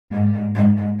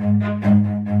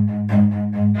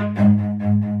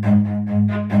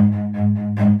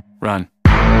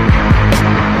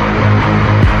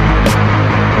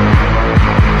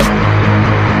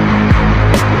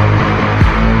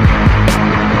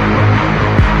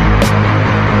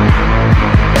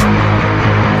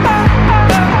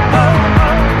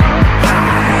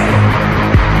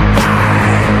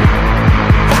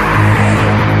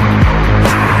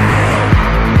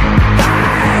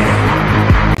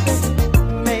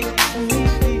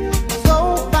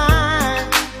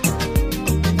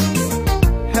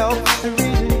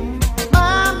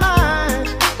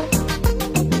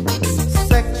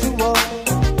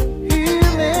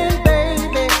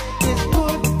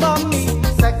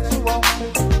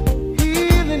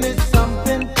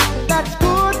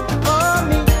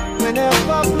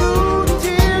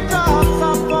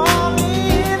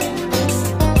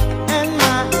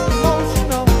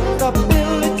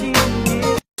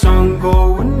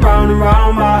going round and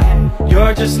round my head.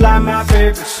 You're just like my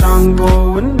favorite song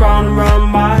going round and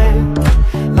round my head.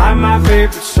 Like my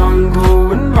favorite song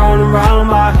going round and round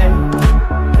my head.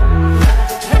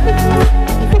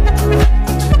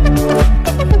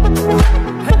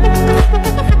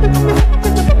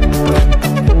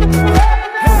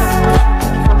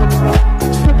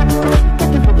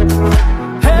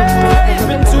 Hey, it's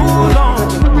been too long.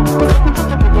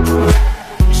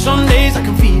 Some days I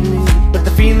can feel it, but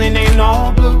the feeling ain't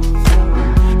all blue.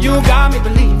 You got me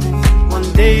believing one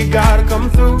day you gotta come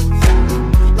through.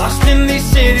 Lost in these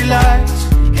city lights,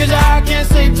 cause I can't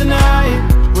sleep tonight.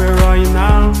 Where are you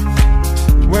now?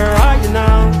 Where are you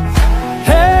now?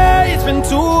 Hey, it's been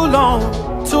too long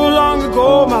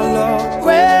ago, my love.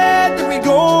 Where did we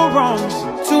go wrong?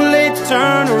 Too late to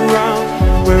turn around.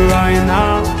 Where are you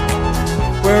now?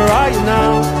 Where are you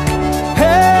now?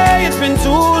 Hey, it's been too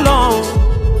long.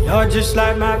 You're just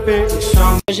like my favorite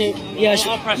song. Yeah, it's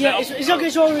okay,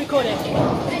 it's all recorded.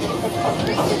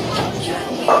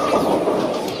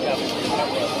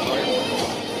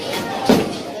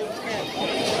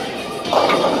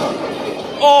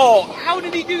 Oh, how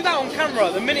did he do that on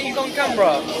camera? The minute he's on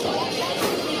camera.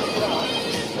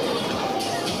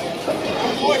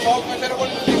 Boy, Bob, I said I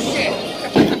wanted to do shit.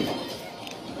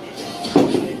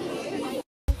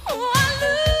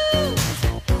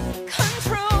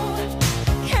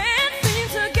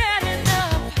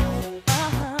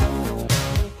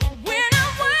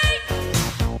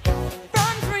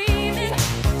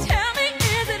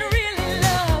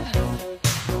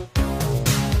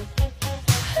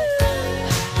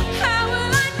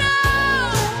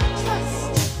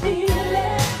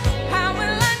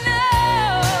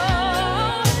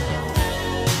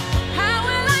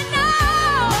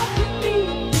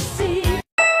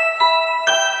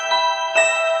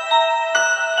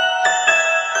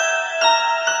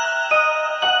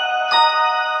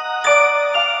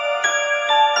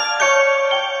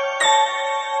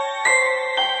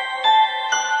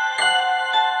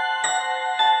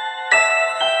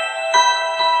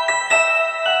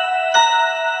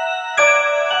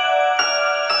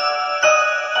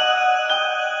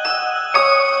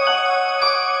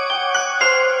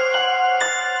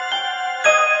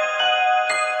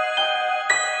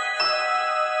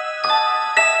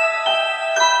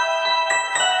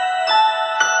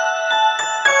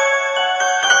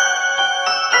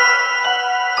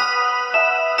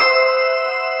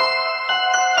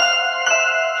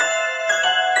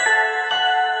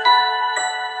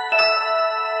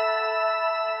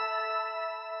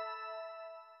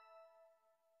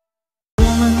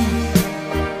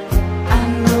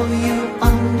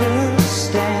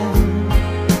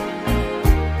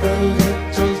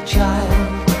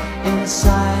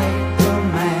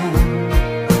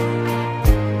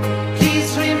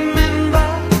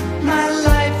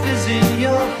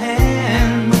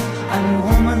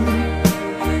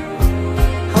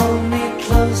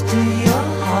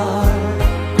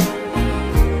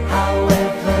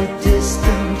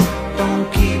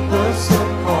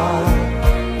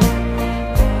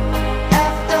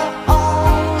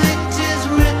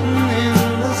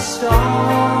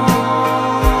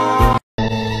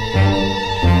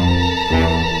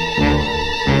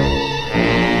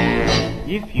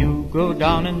 If you go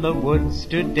down in the woods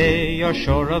today, you're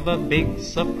sure of a big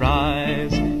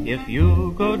surprise. If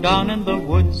you go down in the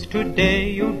woods today,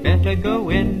 you better go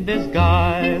in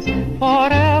disguise. For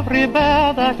every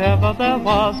bear that ever there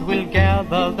was will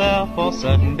gather there for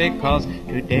certain, because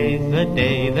today's the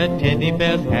day the teddy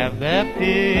bears have their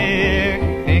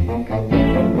picnic.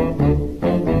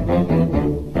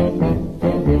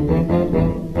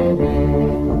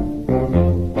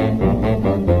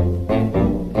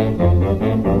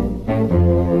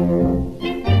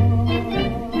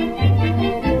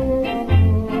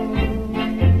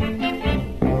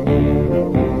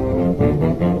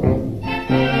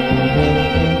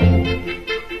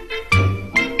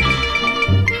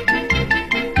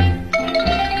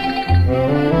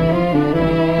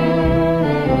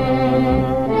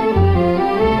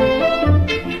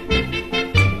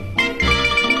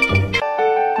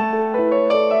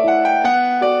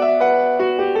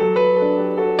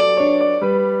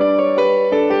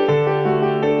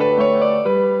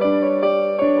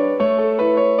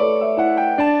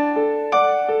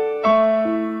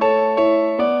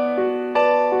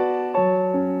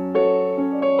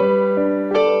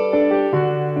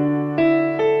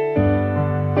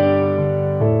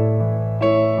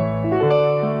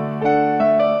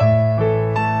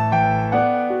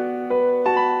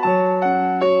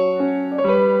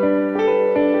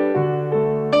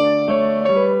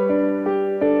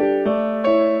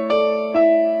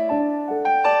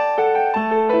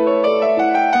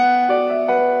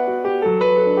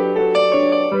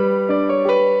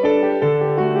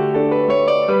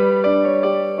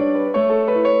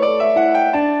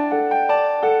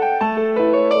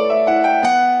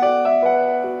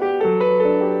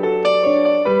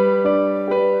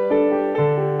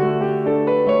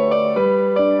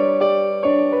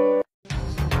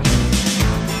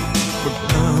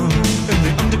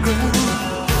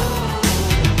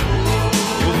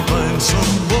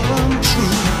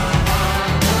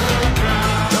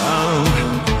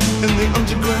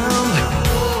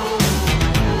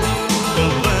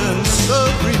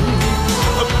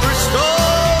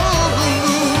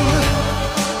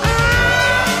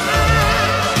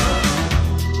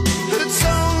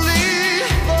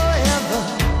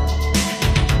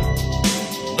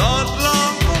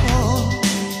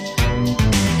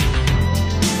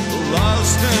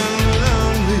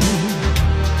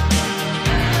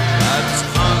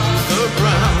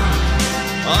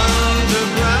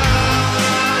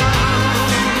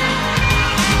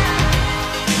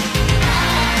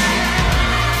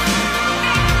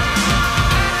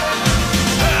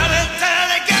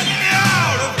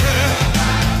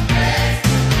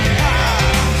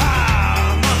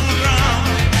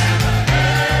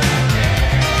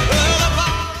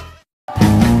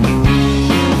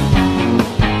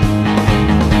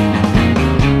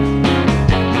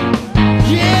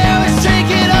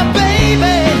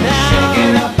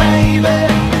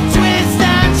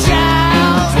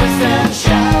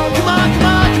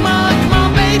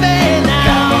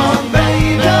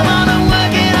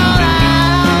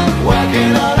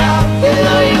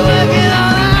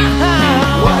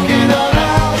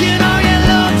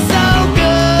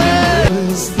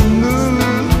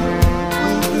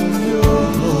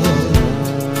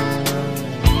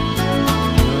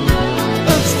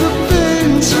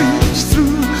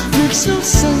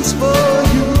 once for